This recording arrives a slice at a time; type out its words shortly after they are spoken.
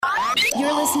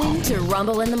You're listening to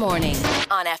Rumble in the Morning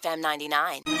on FM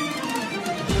 99.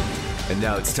 And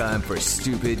now it's time for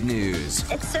Stupid News,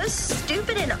 It's so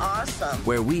stupid and awesome.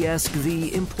 where we ask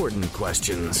the important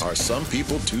questions. Are some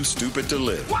people too stupid to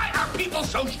live? Why are people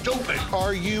so stupid?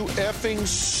 Are you effing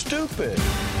stupid?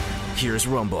 Here's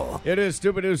Rumble. It is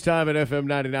Stupid News time at FM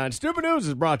 99. Stupid News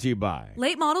is brought to you by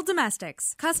Late Model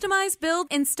Domestics. Customize, build,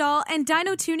 install, and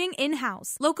dyno tuning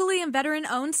in-house. Locally and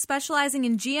veteran-owned, specializing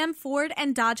in GM, Ford,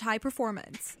 and Dodge high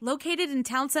performance. Located in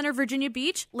Town Center, Virginia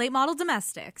Beach, Late Model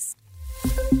Domestics.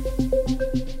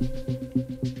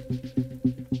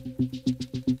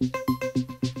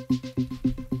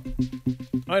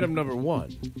 item number one.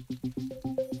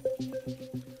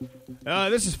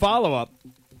 This is follow-up.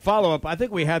 Follow-up. I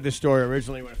think we had this story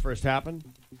originally when it first happened.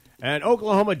 An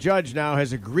Oklahoma judge now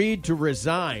has agreed to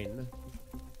resign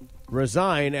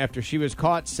after she was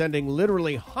caught sending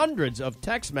literally hundreds of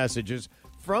text messages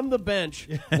from the bench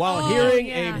while hearing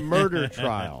a murder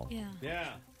trial. Yeah.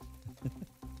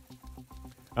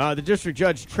 The district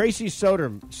judge, Tracy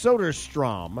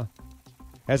Soderstrom,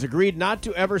 has agreed not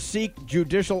to ever seek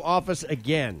judicial office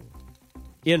again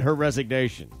in her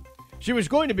resignation. She was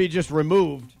going to be just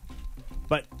removed,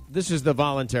 but this is the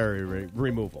voluntary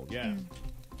removal. Yeah.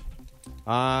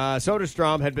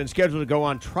 Soderstrom had been scheduled to go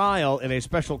on trial in a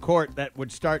special court that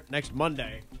would start next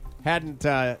Monday. Not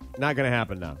going to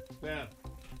happen now. Yeah.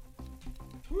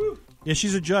 Yeah,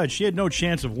 she's a judge. She had no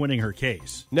chance of winning her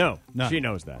case. No, None. she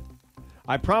knows that.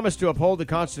 I promise to uphold the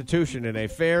Constitution in a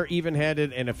fair,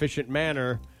 even-handed, and efficient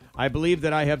manner. I believe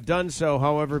that I have done so.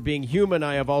 However, being human,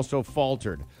 I have also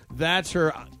faltered. That's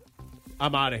her.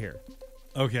 I'm out of here.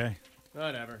 Okay.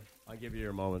 Whatever. I'll give you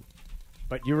your moment.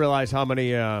 But you realize how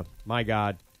many, my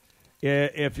God,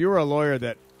 if you were a lawyer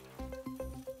that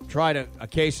tried a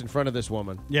case in front of this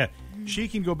woman. Yeah, she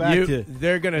can go back to.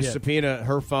 They're going to subpoena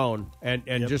her phone and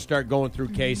just start going through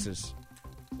cases.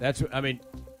 That's, I mean,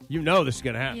 you know this is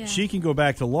going to happen. Yeah. She can go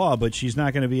back to law, but she's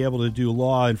not going to be able to do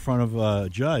law in front of a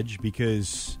judge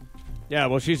because. Yeah,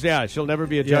 well, she'll never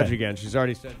be a judge again. She's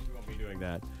already said she won't be doing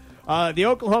that. The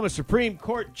Oklahoma Supreme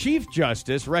Court Chief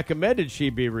Justice recommended she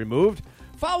be removed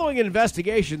following an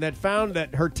investigation that found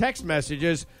that her text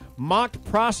messages mocked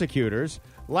prosecutors,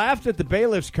 laughed at the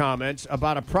bailiff's comments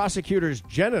about a prosecutor's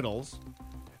genitals,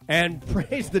 and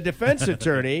praised the defense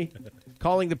attorney,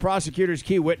 calling the prosecutor's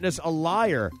key witness a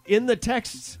liar in the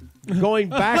texts going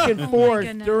back and forth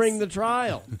during the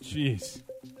trial. Jeez.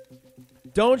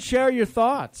 Don't share your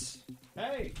thoughts.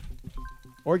 Hey.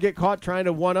 Or get caught trying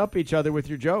to one-up each other with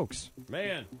your jokes.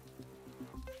 Man.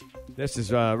 This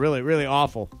is really, really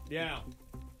awful. Yeah.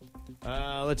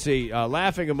 Let's see.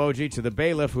 Laughing emoji to the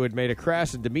bailiff who had made a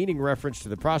crass and demeaning reference to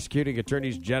the prosecuting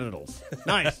attorney's genitals.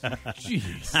 Nice.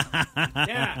 Jeez.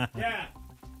 Yeah.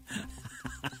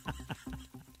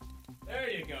 There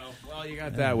you go. Well, you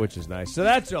got that, which is nice. So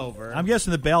that's over. I'm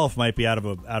guessing the bailiff might be out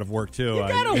of work too. You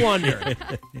gotta wonder.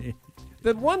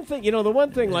 The one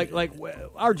thing, like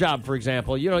our job, for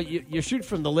example, you shoot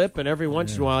from the lip, and every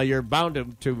once in a while you're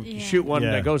bound to shoot one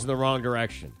that goes in the wrong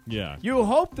direction. Yeah. You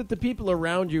hope that the people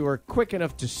around you are quick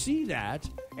enough to see that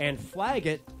and flag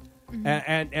it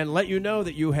and let you know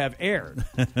that you have erred,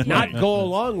 not go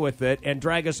along with it and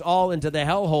drag us all into the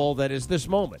hellhole that is this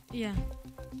moment. Yeah.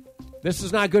 This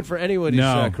is not good for anyone's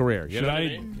career. Should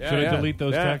I delete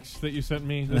those texts that you sent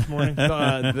me this morning?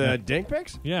 The dink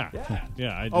pics? Yeah.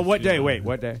 I just, what day? Wait,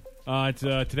 what day? It's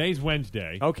today's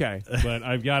Wednesday. Okay, but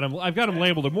I've got them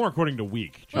labeled more according to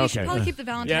week. Well, you should probably keep the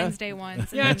Valentine's Day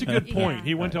ones. Yeah, it's a good point. Yeah.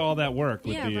 He went to all that work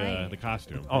with the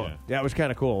costume. Oh, yeah, it was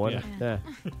kind of cool, wasn't it? Yeah.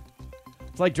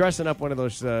 It's like dressing up one of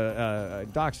those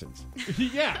dachshunds.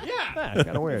 Yeah. Kind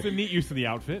of weird. It's a neat use of the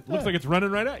outfit. Looks like it's running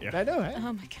right at you. I know. Hey?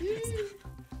 Oh, my goodness.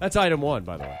 That's item one,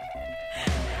 by the way.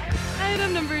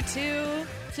 Item number 2,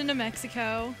 to New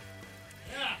Mexico.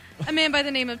 A man by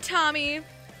the name of Tommy,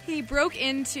 he broke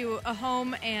into a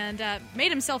home and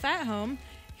made himself at home.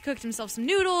 He cooked himself some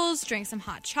noodles, drank some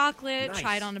hot chocolate,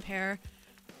 tried on a pair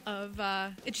of,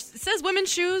 it says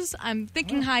women's shoes. I'm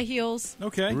thinking high heels.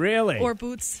 Okay. Really? Or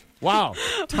boots. Wow.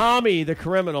 Tommy, the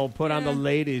criminal, put on the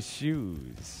ladies'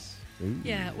 shoes. Ooh.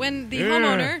 Yeah. When the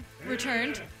homeowner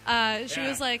returned, she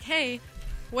was like, hey,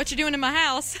 what you doing in my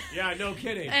house? Yeah, no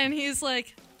kidding. And he's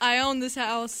like, I own this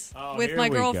house with my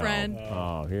girlfriend.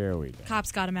 Oh, here we go.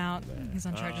 Cops got him out. He's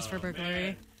on charges for burglary.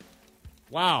 Man.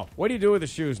 Wow. What do you do with the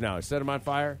shoes now? Set them on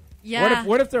fire? Yeah.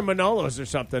 What if they're Manolos or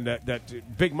something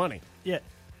that big money? Yeah.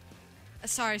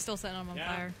 Sorry, still setting him on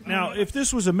fire. Now, if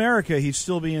this was America, he'd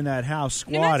still be in that house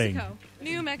squatting.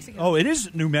 New Mexico. Oh, it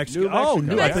is New Mexico.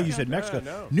 I thought you said Mexico.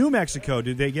 No. New Mexico.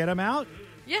 Did they get him out?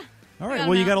 Yeah. All right.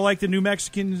 Well, you got to like the New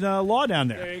Mexican law down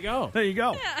there. There you go. There you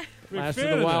go. Yeah. Last fan of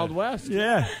the of Wild that. West.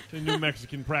 Yeah. The New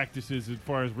Mexican practices as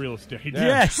far as real estate.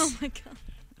 Yes. Oh my god.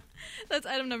 That's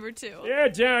item number 2. Yeah,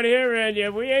 down here,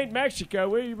 and we ain't Mexico.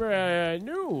 We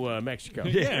New Mexico.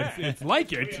 Yeah, it's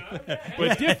like it,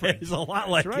 but different. It's a lot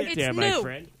like That's right it. It's there, my new.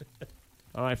 friend.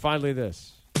 All right, finally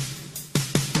this.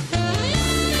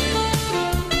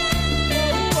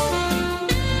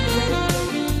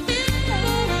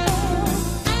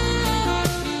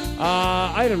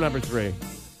 Item number 3.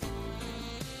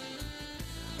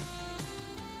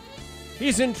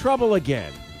 He's in trouble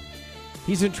again.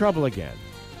 He's in trouble again.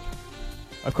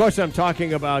 Of course, I'm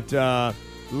talking about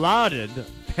lauded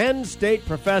Penn State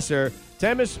professor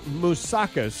Themis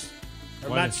Matsoukas,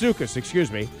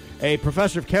 excuse me, a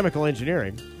professor of chemical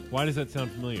engineering. Why does that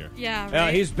sound familiar? Yeah,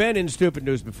 right. He's been in stupid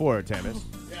news before, Themis.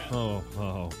 Oh.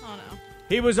 Oh, no.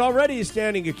 He was already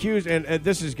standing accused, and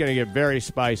this is going to get very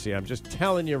spicy. I'm just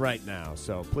telling you right now.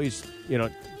 So please,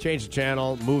 change the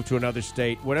channel, move to another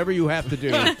state, whatever you have to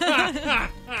do.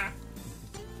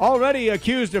 Already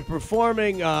accused of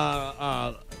performing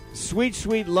sweet,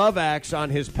 sweet love acts on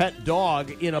his pet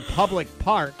dog in a public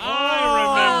park.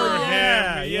 I remember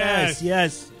him.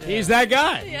 Yes. He's that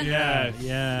guy. Yes.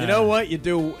 Yeah. You know what? You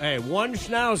do one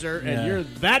schnauzer, and Yeah. you're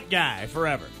that guy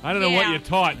forever. I don't know what Yeah. you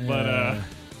taught, but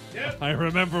I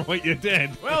remember what you did.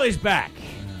 Well, he's back.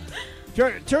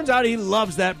 Turns out he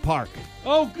loves that park.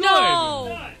 Oh, good.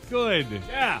 No. Good.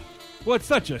 Yeah. Well, it's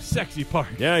such a sexy park.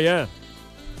 Yeah.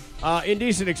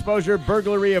 Indecent exposure,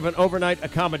 burglary of an overnight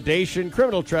accommodation,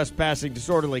 criminal trespassing,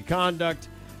 disorderly conduct.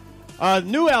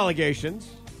 New allegations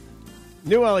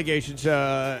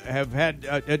have had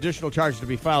additional charges to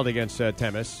be filed against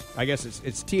Themis. I guess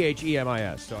it's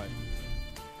Themis. So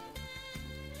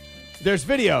there's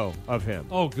video of him.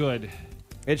 Oh, good.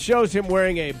 It shows him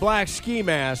wearing a black ski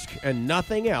mask and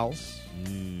nothing else,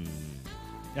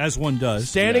 As one does.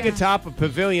 standing atop a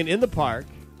pavilion in the park,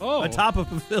 Oh, atop a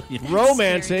pavilion.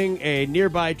 romancing a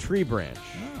nearby tree branch.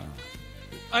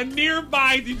 a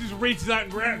nearby, he just reaches out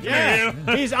and grabs Yeah,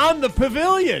 me. he's on the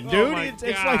pavilion, dude. Oh my It's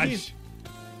like he's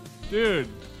Dude,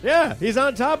 he's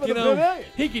on top of the pavilion.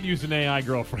 he could use an AI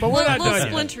girlfriend. But we're not little done yet.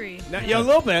 splintery. A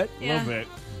little bit. a Yeah. little bit.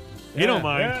 He don't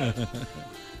mind. Yeah.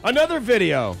 Another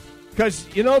video, because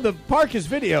the park is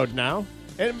videoed now,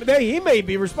 and he may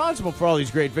be responsible for all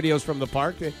these great videos from the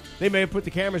park. They may have put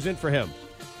the cameras in for him.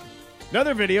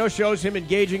 Another video shows him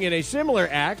engaging in a similar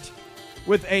act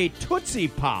with a Tootsie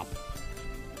Pop.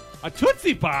 A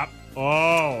Tootsie Pop?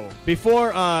 Oh.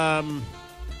 Before, Oh.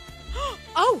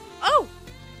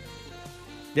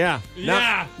 yeah.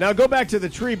 Yeah. Now go back to the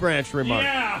tree branch remark.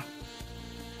 Yeah.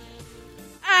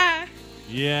 Ah.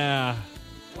 Yeah.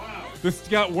 Wow. This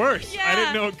got worse. Yeah. I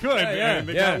didn't know it could, Yeah, and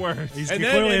it yeah. got worse. He And then-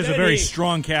 clearly and has a then very he-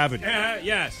 strong cabinet.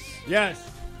 Yes.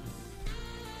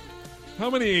 How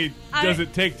many does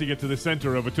it take to get to the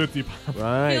center of a Tootsie Pop?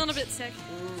 Right. Feeling a bit sick.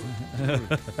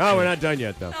 Oh, we're not done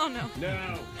yet, though. Oh, no.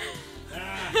 No.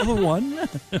 One.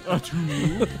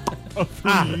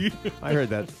 I heard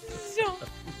that. So,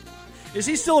 Is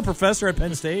he still a professor at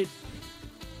Penn State?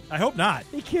 I hope not.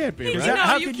 He can't be, He's right? not. No,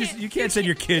 How you could can't- you can't send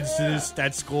your kids to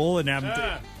that school and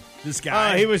have this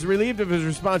guy? He was relieved of his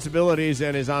responsibilities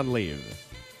and is on leave.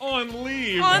 On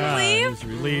leave. on He leave? was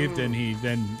relieved, and he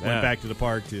then Yeah. went back to the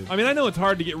park to. I mean, I know it's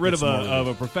hard to get rid of It's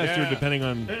more a professor Yeah. depending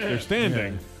on their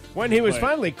standing. When he was Right.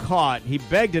 finally caught, he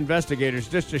begged investigators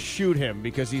just to shoot him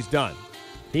because he's done.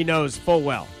 He knows full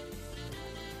well.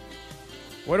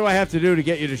 What do I have to do to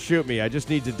get you to shoot me? I just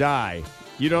need to die.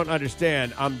 You don't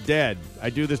understand. I'm dead. I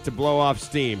do this to blow off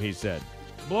steam, he said.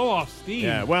 Blow off steam.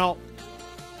 Yeah, well,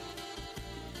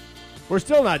 we're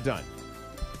still not done.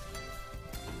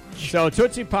 So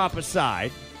Tootsie Pop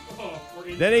aside,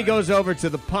 then he goes over to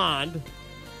the pond,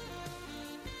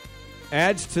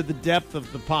 adds to the depth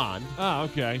of the pond, Ah,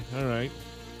 okay. All right.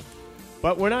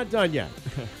 but we're not done yet.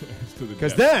 To the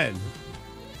Because depth. then,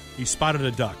 He spotted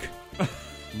a duck.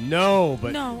 no,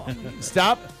 but No.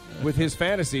 stop with his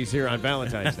fantasies here on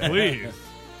Valentine's Day. Please.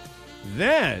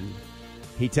 Then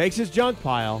he takes his junk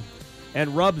pile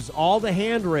and rubs all the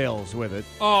handrails with it.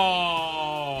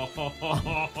 Oh.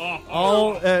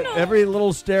 Every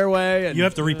little stairway and You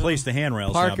have to replace the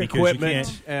handrails park now because equipment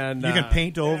you can't. and You can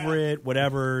paint over it,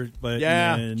 whatever. But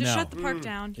Yeah. no. Just shut the park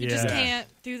down. You just Yeah. can't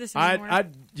do this anymore.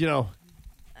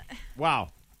 wow,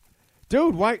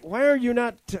 dude, why are you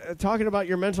not talking about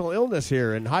your mental illness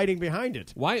here and hiding behind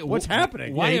it? What's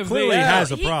happening? Why Yeah, he have clearly they,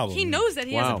 has a He- problem. He knows that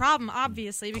he has Wow. a problem,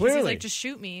 obviously, because he's Clearly. like, just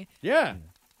shoot me. Yeah,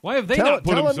 Why have they Tell- not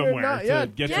put tell him him they're somewhere not- to yeah,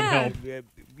 get yeah. some help?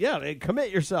 yeah, commit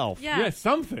yourself. Yeah. Yeah,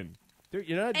 something. Dude,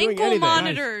 you're not doing Ankle anything.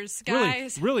 monitors,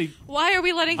 guys. Really. Why are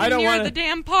we letting I him don't near wanna- the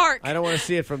damn park? I don't want to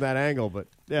see it from that angle, but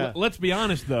yeah. Let's be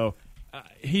honest, though.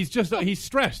 he's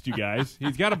stressed, you guys.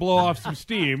 He's got to blow off some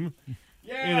steam.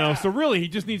 Yeah. So really, he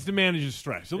just needs to manage his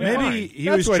stress. He'll be Maybe fine. he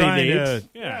That's was what he trying needs.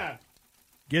 to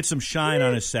get some shine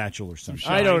on his satchel or something.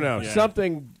 I don't know. Yeah.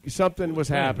 Something was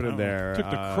happening there. Took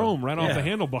the chrome right off the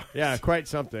handlebars. Yeah, quite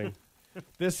something.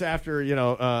 This after,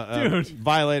 Dude.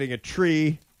 violating a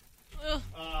tree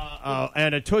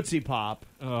and a Tootsie Pop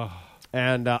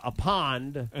and a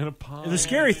pond. And a pond. The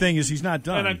scary thing is he's not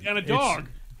done. And a dog.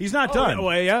 He's not done. Oh,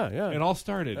 yeah. It all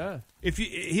started. Yeah. He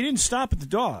didn't stop at the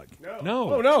dog.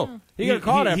 No. Oh, no. He got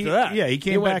caught after that. Yeah, he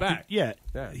came went back.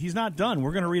 back. He's not done.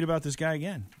 We're going to read about this guy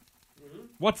again.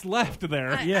 What's left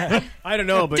there? Yeah. I don't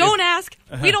know, but Don't ask.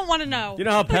 We don't want to know. you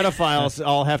know how pedophiles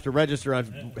all have to register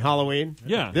on Halloween?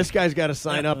 Yeah. This guy's got to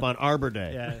sign up on Arbor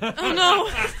Day. Oh, no.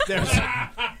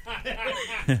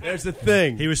 There's a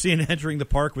thing. He was seen entering the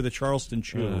park with a Charleston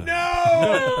chew.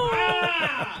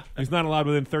 He's not allowed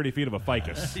within 30 feet of a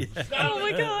ficus. Oh,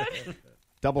 my God.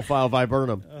 Double file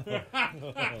viburnum.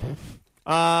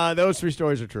 Those three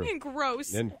stories are true.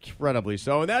 Gross. Incredibly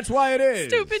so, and that's why it is.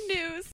 Stupid news.